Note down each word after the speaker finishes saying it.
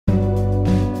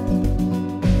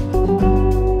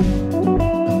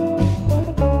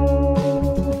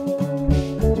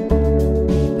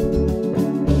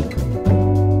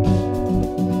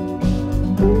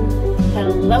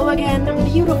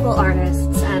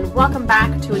and welcome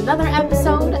back to another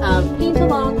episode of Paint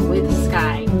Along with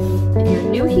Skye. If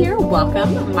you're new here,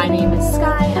 welcome. My name is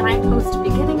Skye and I post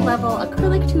beginning level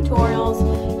acrylic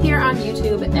tutorials here on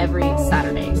YouTube every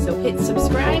Saturday. So hit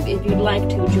subscribe if you'd like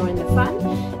to join the fun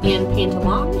and paint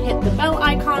along. Hit the bell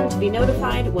icon to be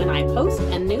notified when I post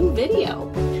a new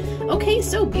video. Okay,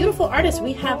 so beautiful artists,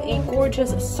 we have a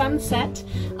gorgeous sunset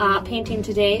painting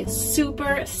today.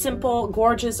 Super simple,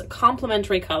 gorgeous,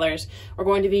 complementary colors. We're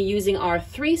going to be using our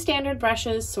 3 standard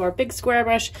brushes, so our big square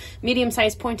brush,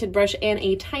 medium-sized pointed brush, and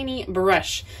a tiny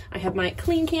brush. I have my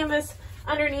clean canvas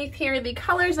underneath here. The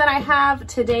colors that I have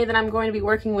today that I'm going to be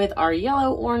working with are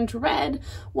yellow, orange, red,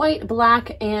 white,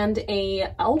 black, and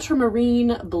a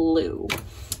ultramarine blue.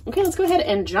 Okay, let's go ahead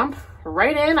and jump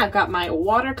right in. I've got my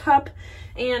water cup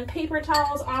and paper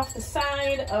towels off the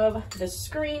side of the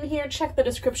screen here. Check the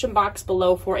description box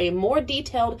below for a more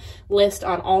detailed list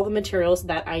on all the materials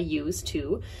that I use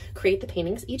to create the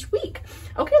paintings each week.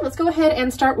 Okay, let's go ahead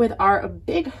and start with our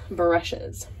big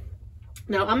brushes.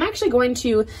 Now, I'm actually going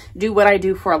to do what I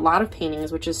do for a lot of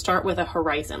paintings, which is start with a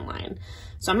horizon line.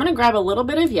 So I'm going to grab a little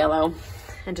bit of yellow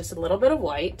and just a little bit of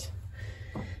white.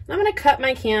 And I'm going to cut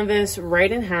my canvas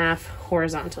right in half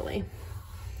horizontally.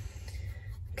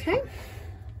 Okay.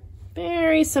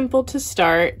 Very simple to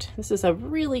start. This is a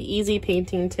really easy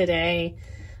painting today.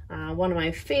 One of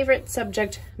my favorite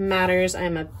subject matters.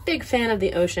 I'm a big fan of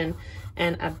the ocean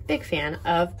and a big fan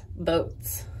of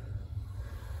boats.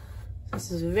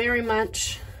 This is very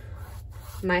much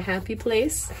my happy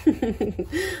place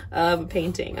of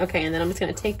painting. Okay, and then I'm just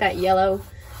gonna take that yellow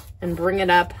and bring it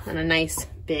up in a nice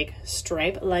big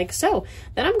stripe like so.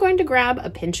 Then I'm going to grab a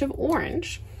pinch of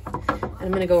orange. And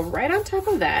I'm going to go right on top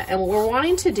of that. And what we're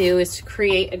wanting to do is to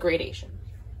create a gradation.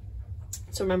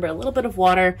 So remember, a little bit of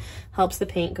water helps the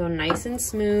paint go nice and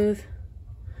smooth.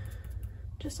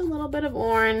 Just a little bit of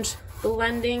orange,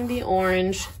 blending the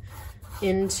orange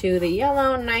into the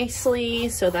yellow nicely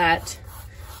so that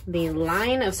the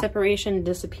line of separation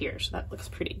disappears. So that looks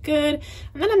pretty good.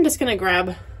 And then I'm just going to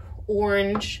grab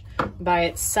orange by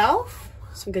itself.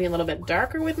 So I'm getting a little bit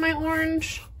darker with my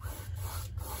orange.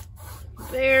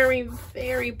 Very,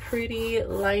 very pretty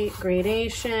light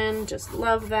gradation. Just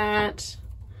love that.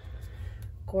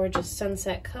 Gorgeous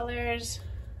sunset colors.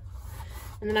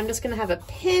 And then I'm just gonna have a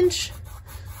pinch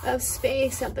of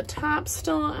space at the top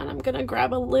still, and I'm gonna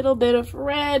grab a little bit of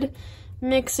red,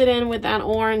 mix it in with that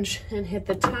orange, and hit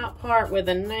the top part with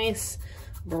a nice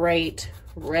bright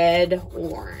red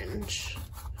orange.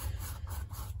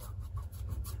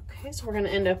 Okay, so we're gonna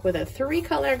end up with a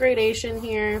 3-color gradation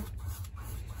here.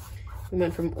 We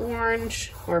went from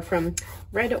orange, or from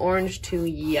red to orange to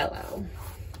yellow.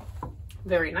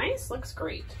 Very nice, looks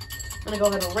great. I'm gonna go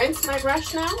ahead and rinse my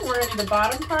brush now. We're in the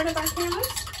bottom part of our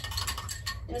canvas.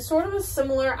 And it's sort of a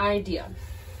similar idea,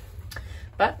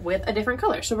 but with a different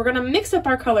color. So we're gonna mix up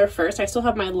our color first. I still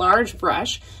have my large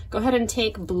brush. Go ahead and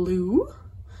take blue.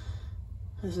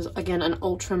 This is, again, an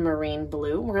ultramarine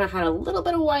blue. We're gonna add a little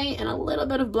bit of white and a little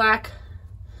bit of black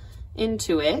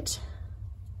into it.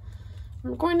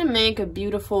 I'm going to make a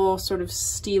beautiful sort of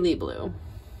steely blue.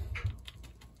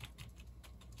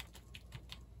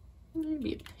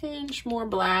 Maybe a pinch more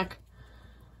black.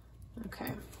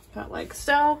 Okay, about like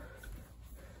so.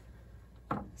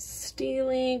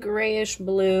 Steely grayish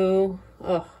blue.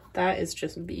 Oh, that is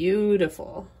just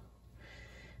beautiful.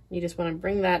 You just want to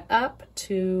bring that up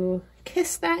to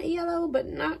kiss that yellow, but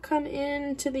not come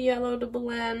into the yellow to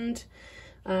blend.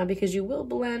 Because you will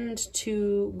blend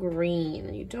to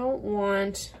green. You don't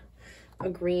want a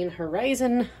green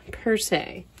horizon per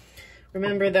se.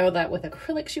 Remember though that with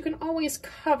acrylics you can always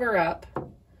cover up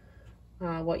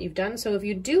what you've done. So if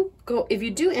you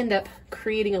do end up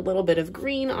creating a little bit of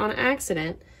green on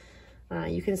accident,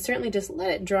 you can certainly just let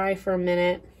it dry for a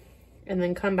minute and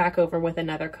then come back over with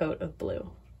another coat of blue.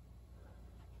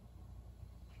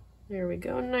 There we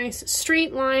go, nice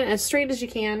straight line, as straight as you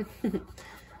can.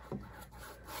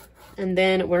 And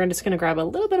then we're just going to grab a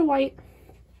little bit of white.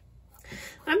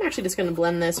 I'm actually just going to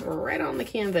blend this right on the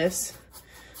canvas.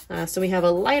 So we have a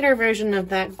lighter version of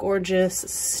that gorgeous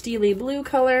steely blue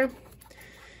color.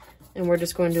 And we're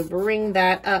just going to bring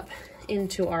that up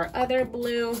into our other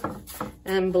blue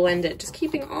and blend it. Just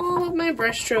keeping all of my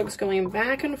brush strokes going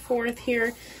back and forth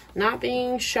here, not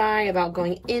being shy about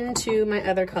going into my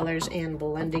other colors and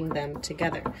blending them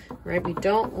together, right? We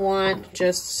don't want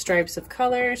just stripes of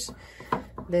colors.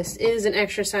 This is an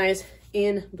exercise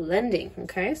in blending,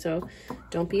 okay? So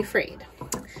don't be afraid.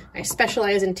 I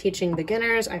specialize in teaching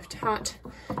beginners. I've taught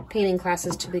painting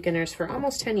classes to beginners for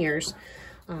almost 10 years.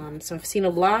 So I've seen a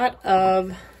lot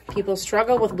of People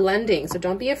struggle with blending, so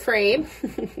don't be afraid.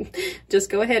 Just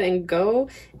go ahead and go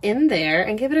in there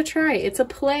and give it a try. It's a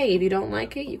play. If you don't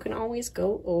like it, you can always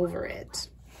go over it.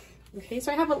 Okay,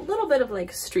 so I have a little bit of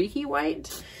like streaky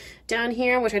white down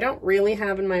here, which I don't really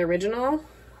have in my original,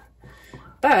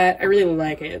 but I really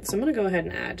like it. So I'm gonna go ahead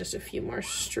and add just a few more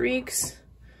streaks.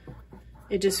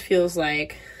 It just feels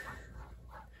like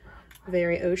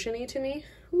very oceany to me.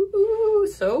 Ooh,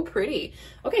 so pretty.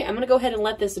 Okay, I'm gonna go ahead and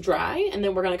let this dry, and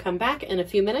then we're gonna come back in a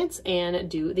few minutes and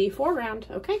do the foreground.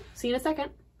 Okay, see you in a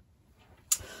second.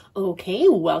 Okay,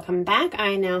 welcome back.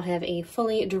 I now have a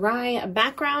fully dry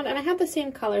background, and I have the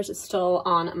same colors still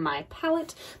on my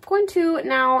palette. I'm going to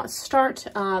now start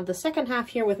the second half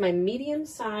here with my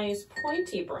medium-sized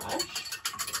pointy brush.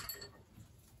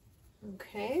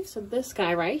 Okay, so this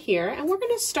guy right here, and we're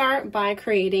going to start by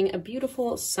creating a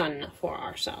beautiful sun for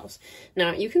ourselves.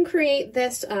 Now, you can create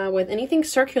this with anything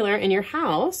circular in your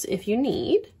house if you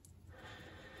need.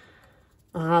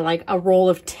 Like a roll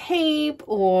of tape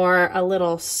or a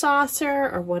little saucer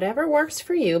or whatever works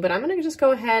for you, but I'm going to just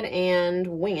go ahead and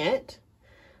wing it.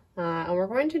 And we're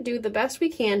going to do the best we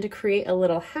can to create a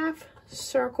little half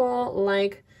circle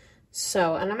like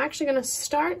so. And I'm actually going to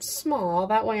start small,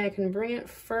 that way I can bring it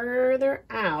further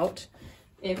out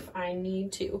if I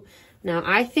need to. Now,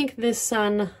 I think this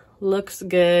sun looks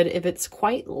good if it's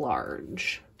quite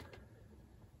large.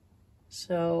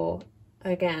 So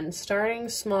again, starting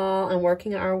small and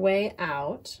working our way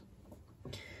out.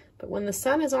 But when the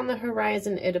sun is on the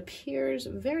horizon, it appears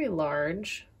very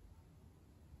large.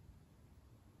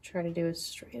 Try to do as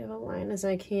straight of a line as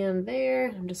I can there.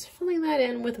 I'm just filling that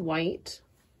in with white.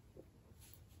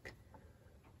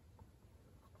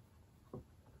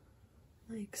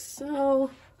 Like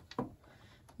so.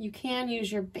 You can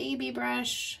use your baby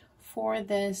brush for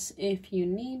this if you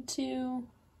need to.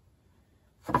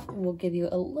 It will give you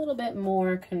a little bit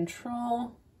more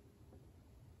control.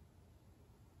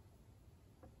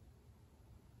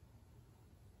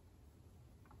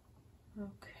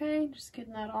 Okay, just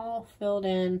getting that all filled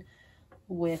in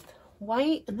with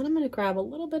white. And then I'm going to grab a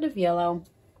little bit of yellow.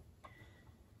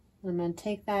 I'm going to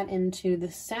take that into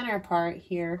the center part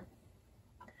here.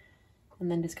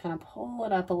 And then just kind of pull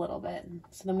it up a little bit.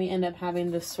 So then we end up having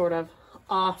this sort of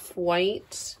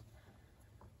off-white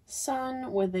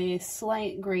sun with a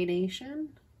slight gradation.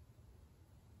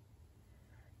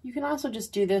 You can also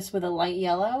just do this with a light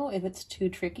yellow if it's too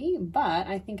tricky, but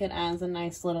I think it adds a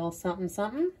nice little something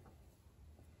something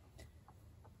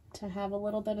to have a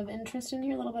little bit of interest in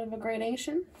here, a little bit of a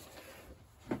gradation.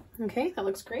 Okay, that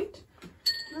looks great.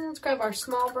 Now let's grab our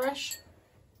small brush.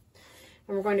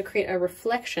 And we're going to create a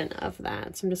reflection of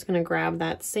that. So I'm just going to grab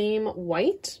that same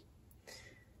white.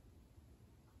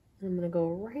 I'm going to go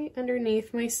right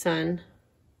underneath my sun.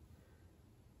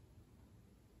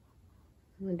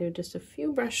 I'm going to do just a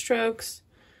few brush strokes.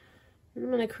 And I'm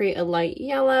going to create a light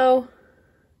yellow.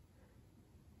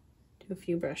 Do a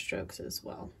few brush strokes as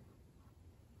well.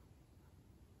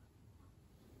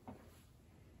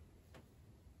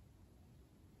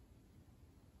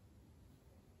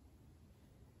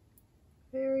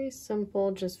 Very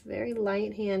simple, just very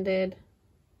light-handed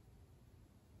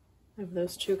of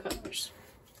those two colors.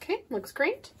 Okay, looks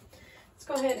great. Let's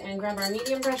go ahead and grab our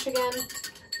medium brush again.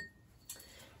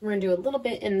 We're going to do a little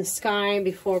bit in the sky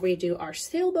before we do our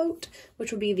sailboat,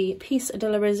 which will be the piece de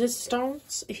la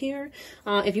resistance here.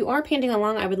 If you are painting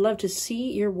along, I would love to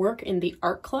see your work in the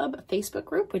Art Club Facebook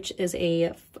group, which is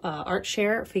a art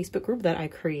share Facebook group that I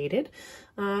created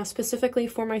specifically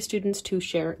for my students to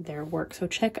share their work. So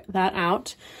check that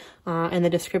out in the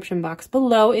description box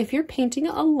below if you're painting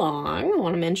along. I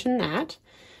want to mention that.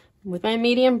 With my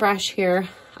medium brush here,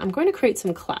 I'm going to create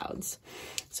some clouds.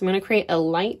 So I'm going to create a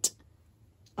light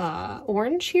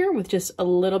orange here with just a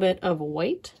little bit of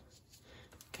white,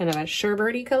 kind of a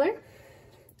sherbety color.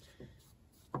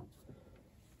 A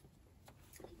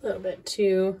little bit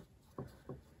too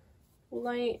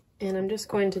light, and I'm just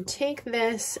going to take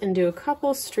this and do a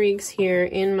couple streaks here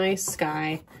in my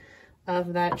sky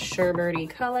of that sherbety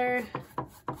color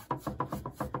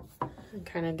and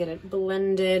kind of get it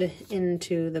blended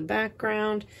into the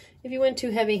background. If you went too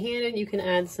heavy-handed, you can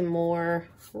add some more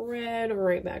red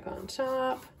right back on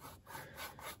top.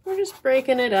 We're just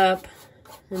breaking it up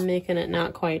and making it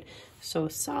not quite so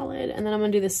solid. And then I'm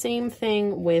going to do the same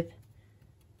thing with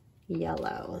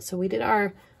yellow. So we did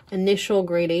our initial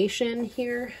gradation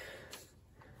here,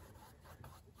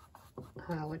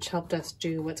 which helped us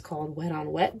do what's called wet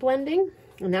on wet blending.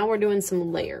 And now we're doing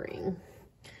some layering.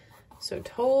 So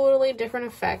totally different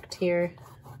effect here.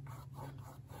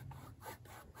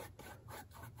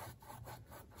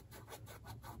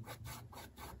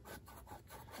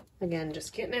 Again,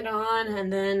 just getting it on,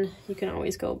 and then you can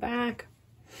always go back,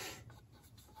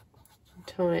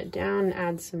 tone it down, and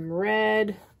add some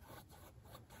red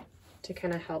to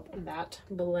kind of help that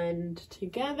blend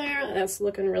together. That's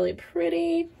looking really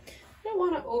pretty. I don't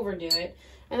want to overdo it.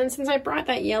 And then since I brought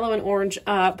that yellow and orange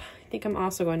up, I think I'm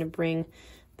also going to bring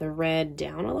the red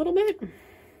down a little bit.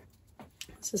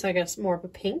 This is, I guess, more of a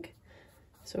pink.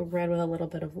 So red with a little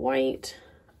bit of white.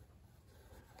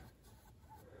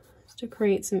 Just to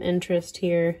create some interest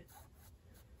here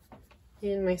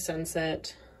in my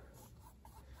sunset.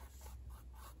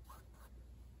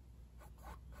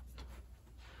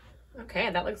 Okay,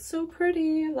 that looks so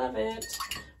pretty. I love it.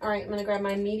 All right, I'm gonna grab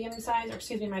my medium size, or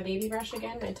excuse me, my baby brush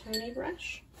again, my tiny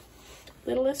brush,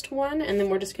 littlest one, and then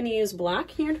we're just gonna use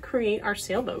black here to create our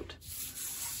sailboat.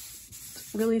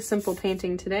 Really simple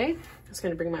painting today. Just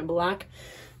gonna bring my black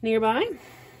nearby.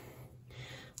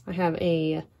 I have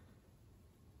a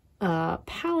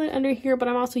palette under here, but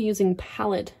I'm also using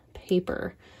palette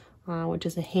paper, which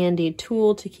is a handy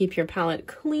tool to keep your palette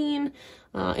clean.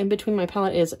 In between my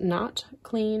palette is not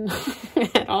clean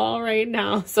at all right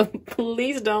now, so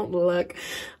please don't look.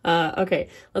 Okay,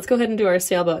 let's go ahead and do our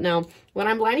sailboat. Now, when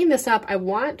I'm lining this up, I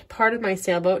want part of my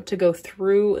sailboat to go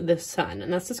through the sun,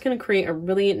 and that's just going to create a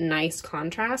really nice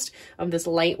contrast of this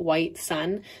light white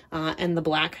sun and the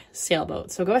black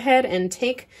sailboat. So go ahead and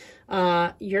take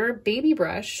your baby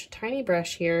brush, tiny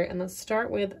brush here, and let's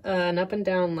start with an up and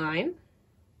down line.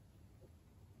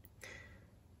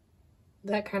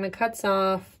 That kind of cuts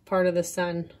off part of the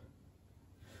sun.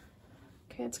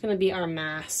 Okay, it's going to be our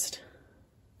mast.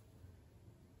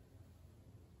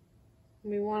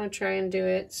 We want to try and do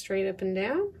it straight up and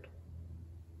down.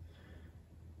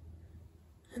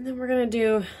 And then we're going to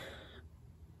do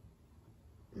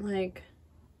like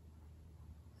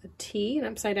a T, an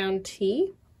upside down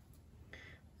T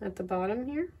at the bottom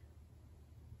here.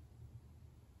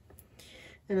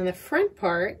 And then the front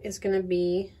part is going to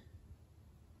be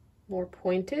more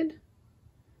pointed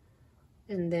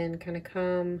and then kind of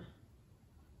come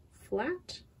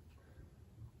flat.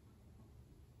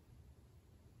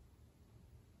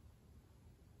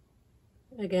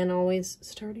 Again, always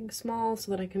starting small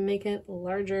so that I can make it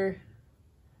larger.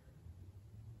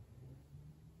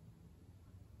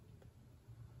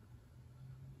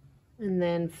 And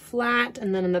then flat,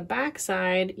 and then on the back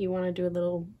side you want to do a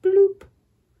little bloop,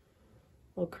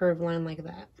 little curved line like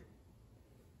that.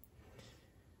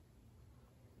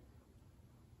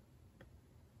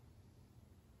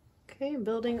 Okay,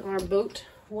 building our boat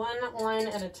one line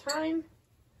at a time.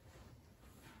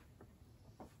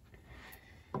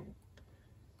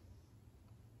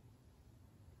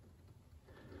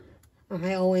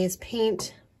 I always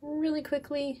paint really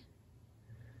quickly,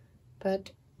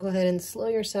 but go ahead and slow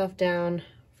yourself down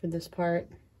for this part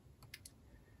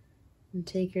and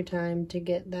take your time to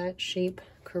get that shape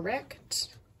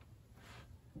correct.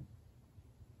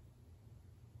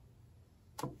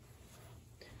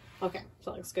 Okay, so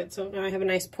that looks good. So now I have a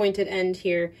nice pointed end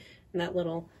here and that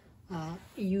little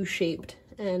U-shaped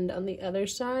end on the other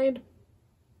side.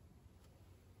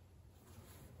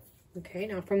 Okay,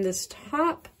 now from this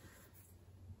top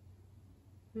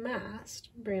mast,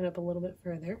 bring it up a little bit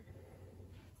further.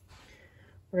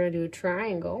 We're going to do a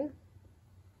triangle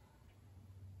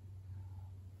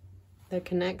that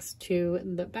connects to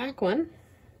the back one.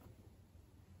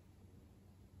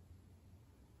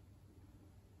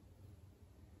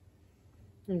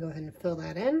 And go ahead and fill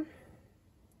that in.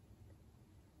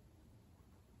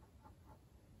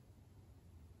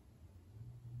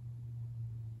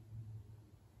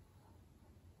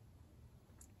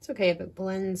 It's okay if it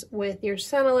blends with your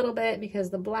sun a little bit because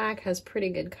the black has pretty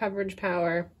good coverage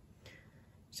power.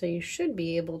 So you should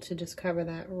be able to just cover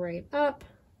that right up.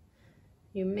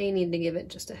 You may need to give it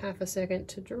just a half a second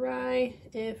to dry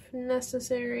if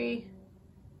necessary.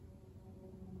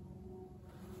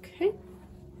 Okay.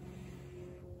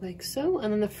 Like so,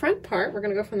 and then the front part, we're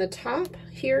going to go from the top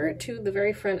here to the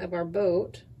very front of our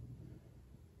boat.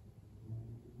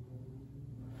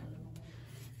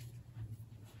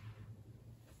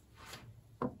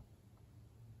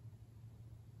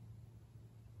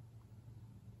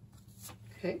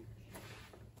 Okay.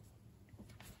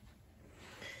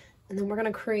 And then we're going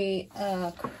to create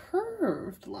a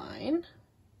curved line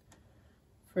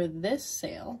for this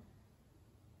sail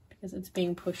because it's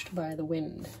being pushed by the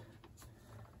wind.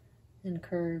 And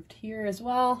curved here as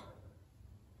well,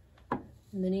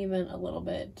 and then even a little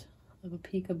bit of a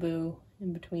peekaboo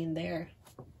in between there.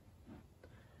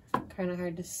 Kind of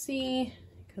hard to see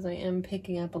because I am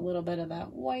picking up a little bit of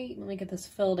that white. Let me get this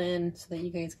filled in so that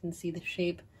you guys can see the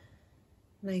shape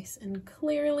nice and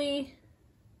clearly.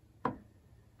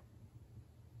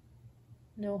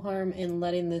 no harm in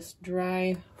letting this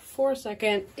dry for a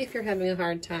second if you're having a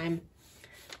hard time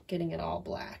getting it all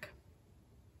black.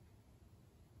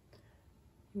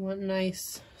 You want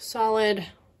nice, solid,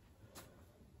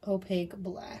 opaque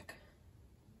black.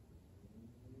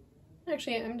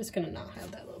 Actually, I'm just gonna not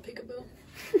have that little peekaboo.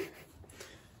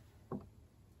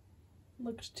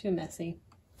 Looks too messy.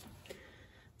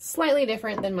 Slightly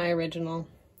different than my original.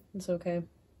 It's okay.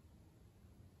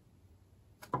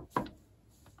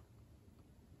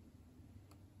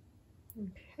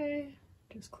 Okay,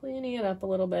 just cleaning it up a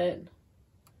little bit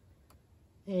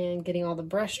and getting all the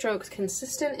brush strokes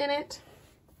consistent in it.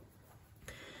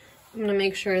 I'm gonna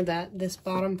make sure that this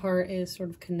bottom part is sort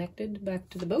of connected back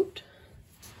to the boat.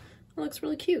 It looks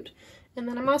really cute. And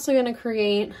then I'm also gonna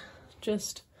create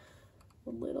just a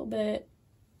little bit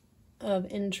of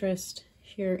interest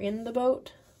here in the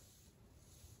boat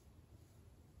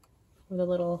with the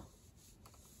little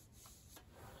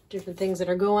different things that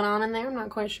are going on in there. I'm not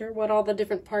quite sure what all the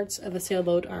different parts of a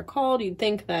sailboat are called. You'd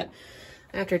think that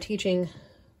after teaching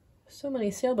so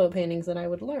many sailboat paintings that I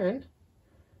would learn.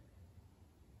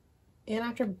 And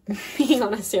after being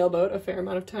on a sailboat a fair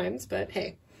amount of times, but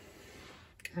hey,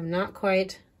 I'm not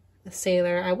quite a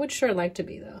sailor. I would sure like to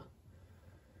be, though.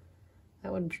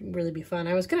 That would really be fun.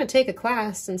 I was going to take a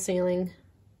class in sailing,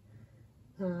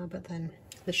 but then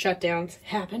the shutdowns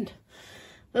happened.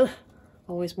 Ugh,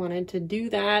 always wanted to do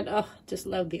that. Oh, just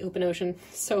love the open ocean.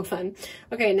 So fun.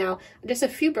 Okay, now just a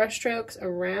few brush strokes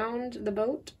around the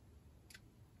boat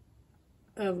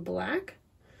of black.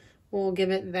 We'll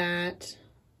give it that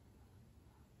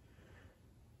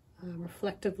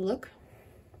reflective look.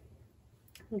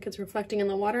 Like it's reflecting in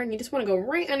the water, and you just want to go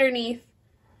right underneath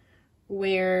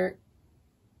where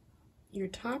your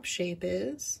top shape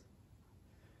is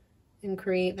and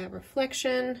create that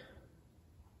reflection.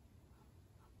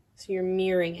 So you're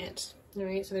mirroring it. All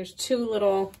right, so there's two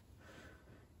little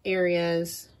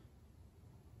areas.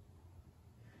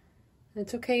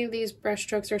 It's okay if these brush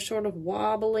strokes are sort of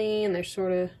wobbly and they're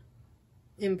sort of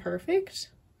imperfect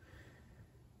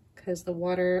because the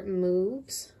water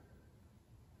moves.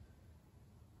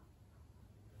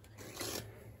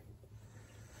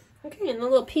 Okay, and the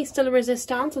little piece de la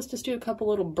resistance, let's just do a couple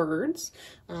little birds.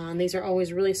 These are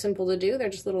always really simple to do. They're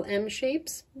just little M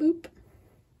shapes. Boop.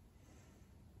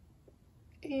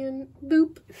 And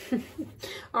boop.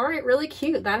 All right, really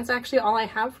cute. That is actually all I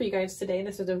have for you guys today.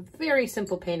 This is a very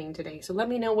simple painting today. So let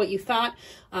me know what you thought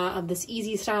of this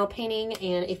easy style painting,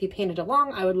 and if you painted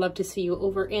along, I would love to see you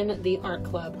over in the art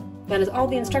club. That is all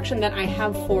the instruction that I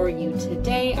have for you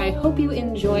today. I hope you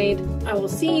enjoyed. I will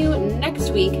see you next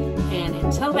week, and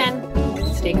until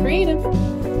then, stay creative.